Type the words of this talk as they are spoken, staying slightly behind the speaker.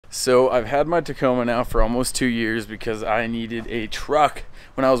So I've had my Tacoma now for almost 2 years because I needed a truck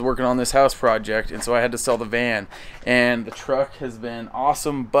when I was working on this house project, and so I had to sell the van. And the truck has been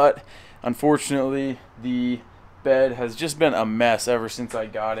awesome, but unfortunately the bed has just been a mess ever since I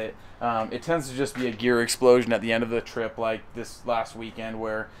got it. It tends to just be a gear explosion at the end of the trip, like this last weekend,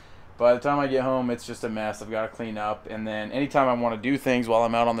 where by the time I get home it's just a mess. I've got to clean up, and then anytime I want to do things while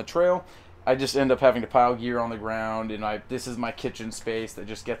I'm out on the trail, I just end up having to pile gear on the ground, and this is my kitchen space that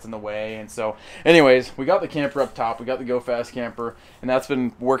just gets in the way. And so anyways, we got the camper up top, we got the Go Fast camper, and that's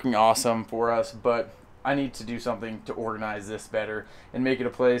been working awesome for us, but I need to do something to organize this better and make it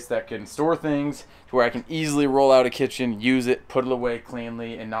a place that can store things to where I can easily roll out a kitchen, use it, put it away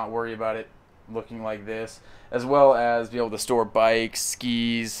cleanly, and not worry about it looking like this, as well as be able to store bikes,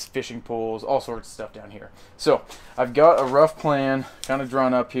 skis, fishing poles, all sorts of stuff down here. So I've got a rough plan kind of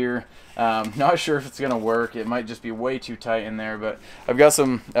drawn up here. Not sure if it's gonna work. It might just be way too tight in there, but I've got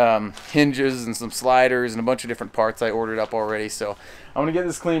some hinges and some sliders and a bunch of different parts I ordered up already. So I'm gonna get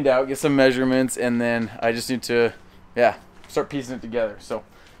this cleaned out, get some measurements, and then I just need to start piecing it together. So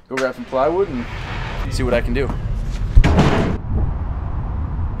go grab some plywood and see what I can do.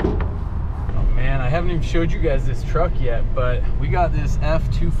 Man, I haven't even showed you guys this truck yet, but we got this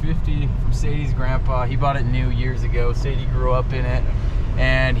F-250 from Sadie's grandpa. He bought it new years ago. Sadie grew up in it,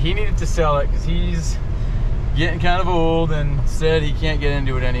 and he needed to sell it because he's getting kind of old and said he can't get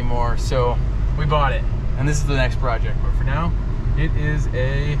into it anymore. So we bought it, and this is the next project. But for now, it is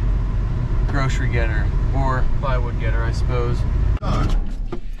a grocery getter, or plywood getter, I suppose.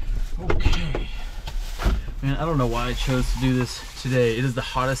 Okay. Man, I don't know why I chose to do this today. It is the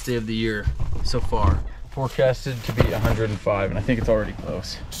hottest day of the year so far. Forecasted to be 105, and I think it's already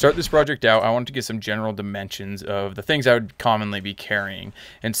close. To start this project out, I wanted to get some general dimensions of the things I would commonly be carrying.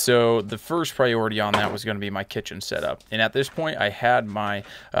 And so the first priority on that was going to be my kitchen setup. And at this point, I had my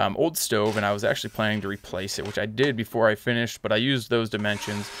old stove, and I was actually planning to replace it, which I did before I finished, but I used those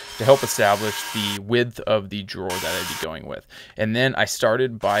dimensions to help establish the width of the drawer that I'd be going with. And then I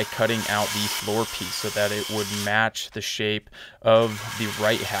started by cutting out the floor piece so that it would match the shape of the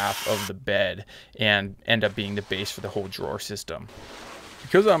right half of the bed and end up being the base for the whole drawer system.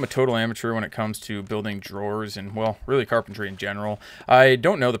 Because I'm a total amateur when it comes to building drawers and, well, really carpentry in general, I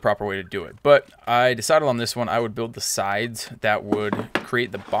don't know the proper way to do it. But I decided on this one I would build the sides that would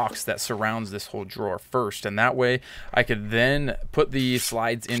create the box that surrounds this whole drawer first. And that way I could then put the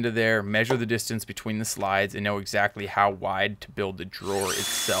slides into there, measure the distance between the slides, and know exactly how wide to build the drawer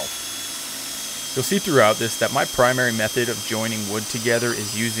itself. You'll see throughout this that my primary method of joining wood together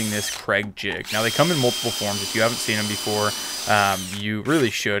is using this Kreg jig. Now, they come in multiple forms. If you haven't seen them before, you really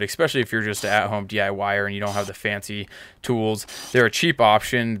should, especially if you're just an at-home DIYer and you don't have the fancy tools. They're a cheap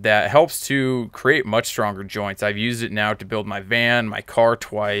option that helps to create much stronger joints. I've used it now to build my van, my car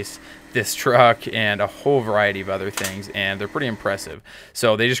twice, this truck, and a whole variety of other things, and they're pretty impressive.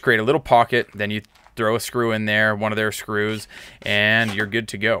 So they just create a little pocket, then you throw a screw in there, one of their screws, and you're good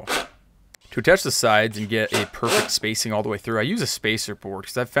to go. To attach the sides and get a perfect spacing all the way through, I use a spacer board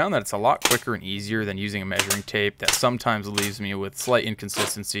because I've found that it's a lot quicker and easier than using a measuring tape that sometimes leaves me with slight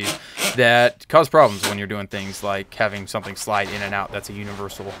inconsistencies that cause problems when you're doing things like having something slide in and out that's a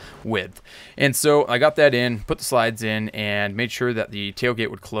universal width. And so I got that in, put the slides in, and made sure that the tailgate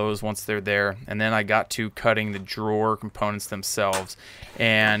would close once they're there. And then I got to cutting the drawer components themselves.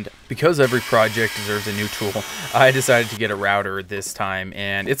 And because every project deserves a new tool, I decided to get a router this time.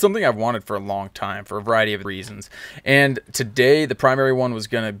 And it's something I've wanted for a long time for a variety of reasons. And today the primary one was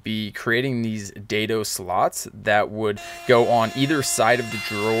going to be creating these dado slots that would go on either side of the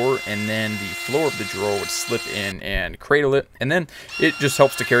drawer, and then the floor of the drawer would slip in and cradle it, and then it just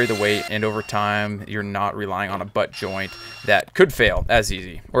helps to carry the weight, and over time you're not relying on a butt joint that could fail as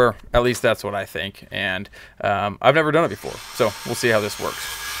easy, or at least that's what I think. And I've never done it before, so we'll see how this works.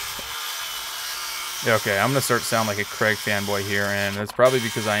 Okay, I'm going to start to sound like a Kreg fanboy here, and that's probably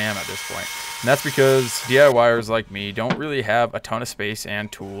because I am at this point. And that's because DIYers like me don't really have a ton of space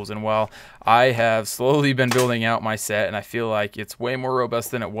and tools, and while I have slowly been building out my set, and I feel like it's way more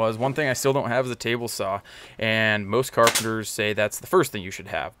robust than it was, one thing I still don't have is a table saw, and most carpenters say that's the first thing you should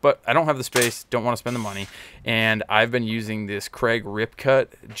have. But I don't have the space, don't want to spend the money, and I've been using this Kreg Rip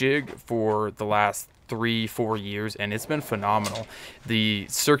Cut jig for the last 3-4 years, and it's been phenomenal. The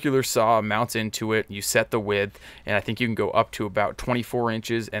circular saw mounts into it, you set the width, and I think you can go up to about 24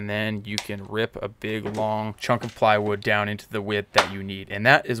 inches, and then you can rip a big long chunk of plywood down into the width that you need. And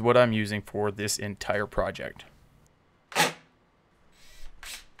that is what I'm using for this entire project.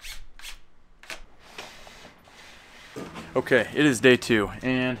 Okay, it is day 2,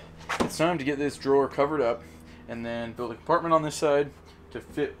 and it's time to get this drawer covered up and then build a compartment on this side, to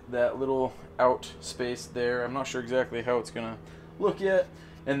fit that little out space there. I'm not sure exactly how it's gonna look yet.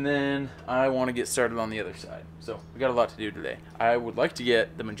 And then I want to get started on the other side. So we got a lot to do today. I would like to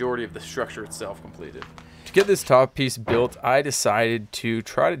get the majority of the structure itself completed. To get this top piece built, I decided to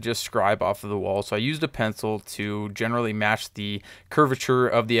try to just scribe off of the wall. So I used a pencil to generally match the curvature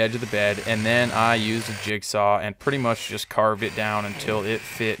of the edge of the bed, and then I used a jigsaw and pretty much just carved it down until it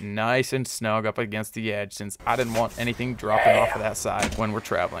fit nice and snug up against the edge, since I didn't want anything dropping off of that side when we're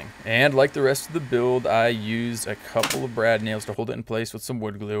traveling. And like the rest of the build, I used a couple of brad nails to hold it in place with some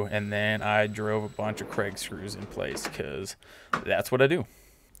wood glue, and then I drove a bunch of Kreg screws in place because that's what I do.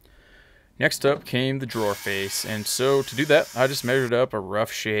 Next up came the drawer face, and so to do that, I just measured up a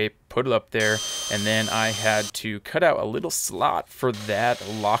rough shape, put it up there, and then I had to cut out a little slot for that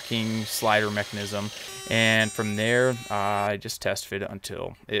locking slider mechanism, and from there, I just test fit it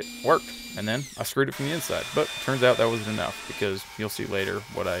until it worked, and then I screwed it from the inside, but turns out that wasn't enough, because you'll see later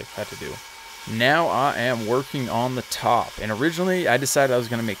what I had to do. Now I am working on the top, and originally I decided I was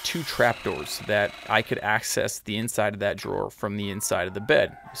going to make 2 trapdoors so that I could access the inside of that drawer from the inside of the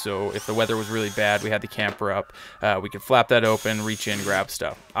bed. So if the weather was really bad, we had the camper up, we could flap that open, reach in, grab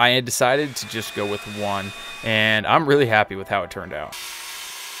stuff. I had decided to just go with 1, and I'm really happy with how it turned out.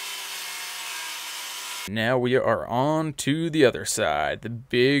 Now we are on to the other side, the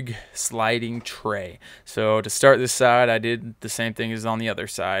big sliding tray. So to start this side, I did the same thing as on the other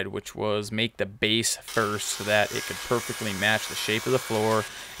side, which was make the base first so that it could perfectly match the shape of the floor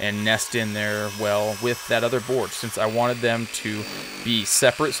and nest in there well with that other board, since I wanted them to be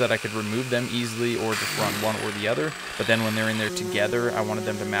separate so that I could remove them easily or just run one or the other. But then when they're in there together, I wanted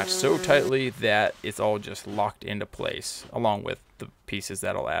them to match so tightly that it's all just locked into place, along with the pieces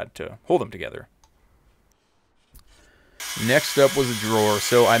that I'll add to hold them together. Next up was a drawer,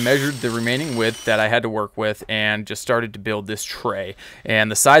 so I measured the remaining width that I had to work with and just started to build this tray.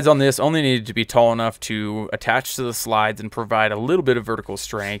 And the sides on this only needed to be tall enough to attach to the slides and provide a little bit of vertical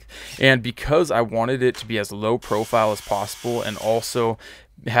strength. And because I wanted it to be as low profile as possible and also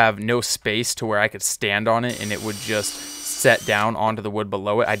have no space to where I could stand on it and it would just set down onto the wood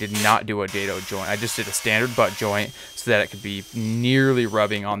below it, I did not do a dado joint. I just did a standard butt joint so that it could be nearly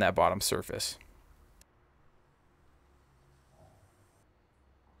rubbing on that bottom surface.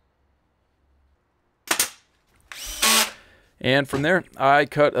 And from there, I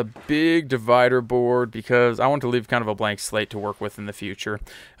cut a big divider board because I want to leave kind of a blank slate to work with in the future.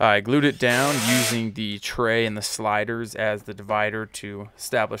 I glued it down using the tray and the sliders as the divider to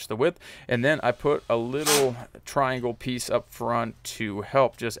establish the width. And then I put a little triangle piece up front to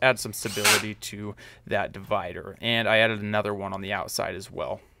help just add some stability to that divider. And I added another one on the outside as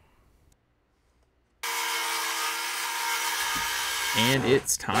well. And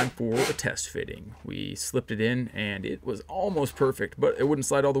it's time for a test fitting. We slipped it in and it was almost perfect, but it wouldn't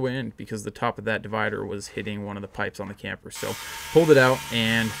slide all the way in because the top of that divider was hitting one of the pipes on the camper. So pulled it out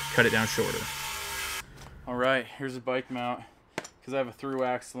and cut it down shorter. All right, here's a bike mount. Because I have a through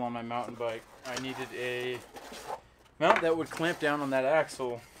axle on my mountain bike, I needed a mount that would clamp down on that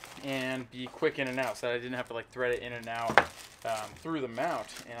axle and be quick in and out so that I didn't have to like thread it in and out through the mount.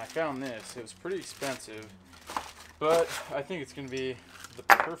 And I found this. It was pretty expensive, but I think it's going to be the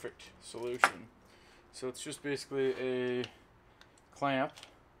perfect solution. So it's just basically a clamp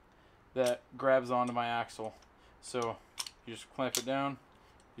that grabs onto my axle. So you just clamp it down,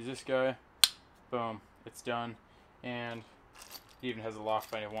 use this guy, boom, it's done. And it even has a lock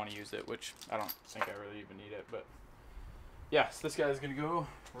if I want to use it, which I don't think I really even need it. But yeah, so this guy is going to go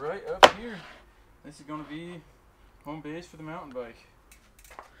right up here. This is going to be home base for the mountain bike.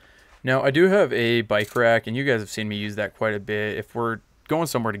 Now, I do have a bike rack, and you guys have seen me use that quite a bit. If we're going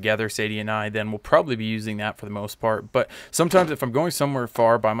somewhere together, Sadie and I, then we'll probably be using that for the most part. But sometimes if I'm going somewhere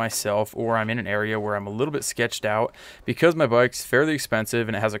far by myself or I'm in an area where I'm a little bit sketched out, because my bike's fairly expensive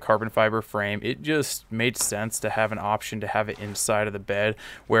and it has a carbon fiber frame, it just made sense to have an option to have it inside of the bed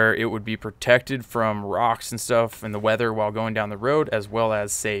where it would be protected from rocks and stuff and the weather while going down the road, as well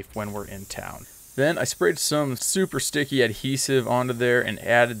as safe when we're in town. Then I sprayed some super sticky adhesive onto there and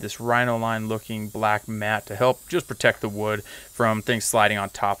added this Rhino-Line looking black mat to help just protect the wood from things sliding on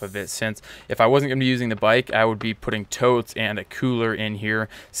top of it, since if I wasn't going to be using the bike, I would be putting totes and a cooler in here,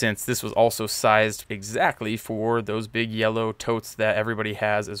 since this was also sized exactly for those big yellow totes that everybody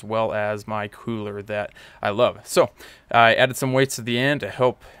has, as well as my cooler that I love. So I added some weights at the end to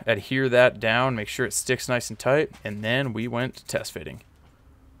help adhere that down, make sure it sticks nice and tight, and then we went to test fitting.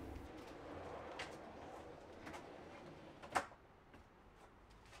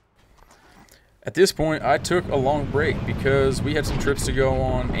 At this point, I took a long break because we had some trips to go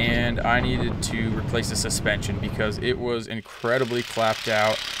on and I needed to replace the suspension because it was incredibly clapped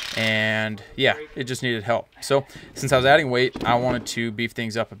out and yeah, it just needed help. So since I was adding weight, I wanted to beef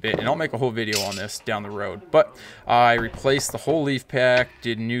things up a bit, and I'll make a whole video on this down the road. But I replaced the whole leaf pack,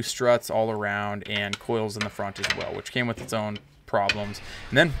 did new struts all around and coils in the front as well, which came with its own problems,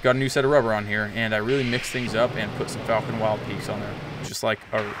 and then got a new set of rubber on here, and I really mixed things up and put some Falken Wild Peaks on there, just like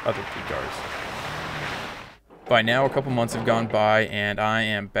our other P-cars. By now, a couple months have gone by and I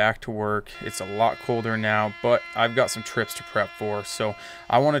am back to work. It's a lot colder now, but I've got some trips to prep for, so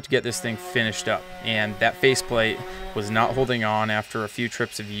I wanted to get this thing finished up. And that faceplate was not holding on after a few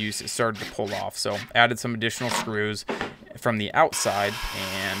trips of use. It started to pull off, so added some additional screws from the outside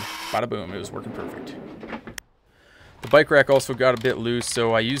and bada boom, it was working perfect. The bike rack also got a bit loose,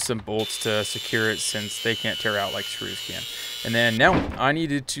 so I used some bolts to secure it since they can't tear out like screws can. And then now I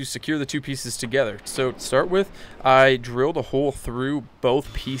needed to secure the two pieces together. So to start with, I drilled a hole through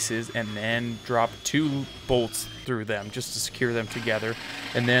both pieces and then dropped 2 bolts through them just to secure them together.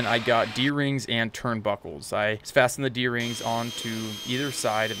 And then I got D-rings and turnbuckles. I fastened the D-rings onto either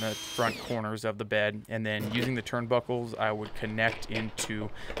side in the front corners of the bed, and then using the turnbuckles, I would connect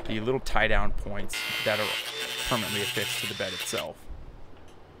into the little tie-down points that are permanently affixed to the bed itself.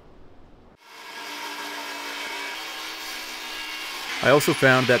 I also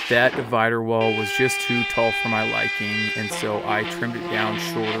found that divider wall was just too tall for my liking, and so I trimmed it down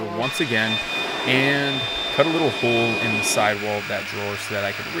shorter once again and cut a little hole in the sidewall of that drawer so that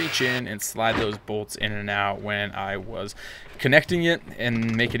I could reach in and slide those bolts in and out when I was connecting it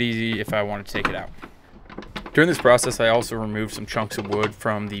and make it easy if I wanted to take it out. During this process, I also removed some chunks of wood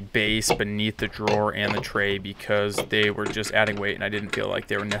from the base beneath the drawer and the tray because they were just adding weight and I didn't feel like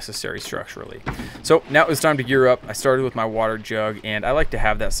they were necessary structurally. So now it's time to gear up. I started with my water jug, and I like to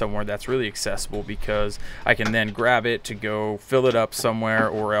have that somewhere that's really accessible because I can then grab it to go fill it up somewhere,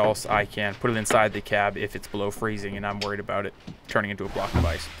 or else I can put it inside the cab if it's below freezing and I'm worried about it turning into a block of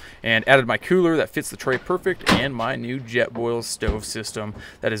ice. And added my cooler that fits the tray perfect, and my new Jetboil stove system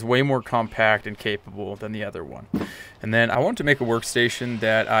that is way more compact and capable than the other one. And then I wanted to make a workstation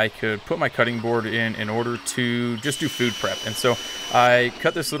that I could put my cutting board in order to just do food prep. And so I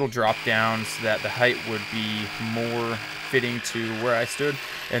cut this little drop down so that the height would be more fitting to where I stood,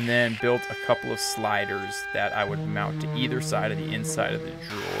 and then built a couple of sliders that I would mount to either side of the inside of the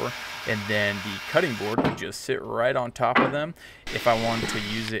drawer, and then the cutting board would just sit right on top of them. If I wanted to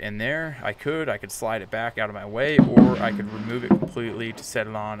use it in there, I could slide it back out of my way, or I could remove it completely to set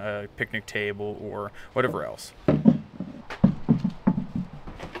it on a picnic table or whatever else.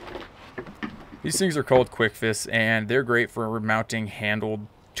 These things are called Quick Fists, and they're great for mounting handled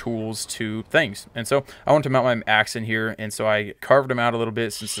tools to things. And so I wanted to mount my axe in here, and so I carved them out a little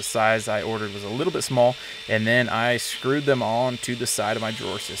bit since the size I ordered was a little bit small, and then I screwed them on to the side of my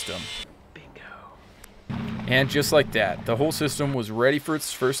drawer system. Bingo. And just like that, the whole system was ready for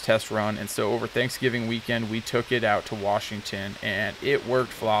its first test run. And so over Thanksgiving weekend, we took it out to Washington, and it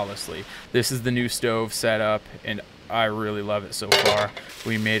worked flawlessly. This is the new stove setup, and I really love it so far.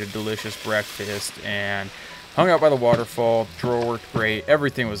 We made a delicious breakfast and hung out by the waterfall. Drawer worked great.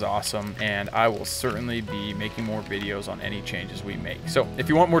 Everything was awesome, and I will certainly be making more videos on any changes we make. So if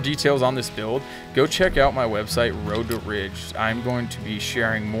you want more details on this build, go check out my website, Road to Ridge. I'm going to be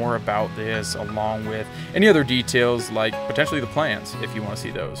sharing more about this along with any other details, like potentially the plans, if you want to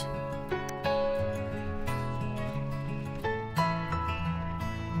see those.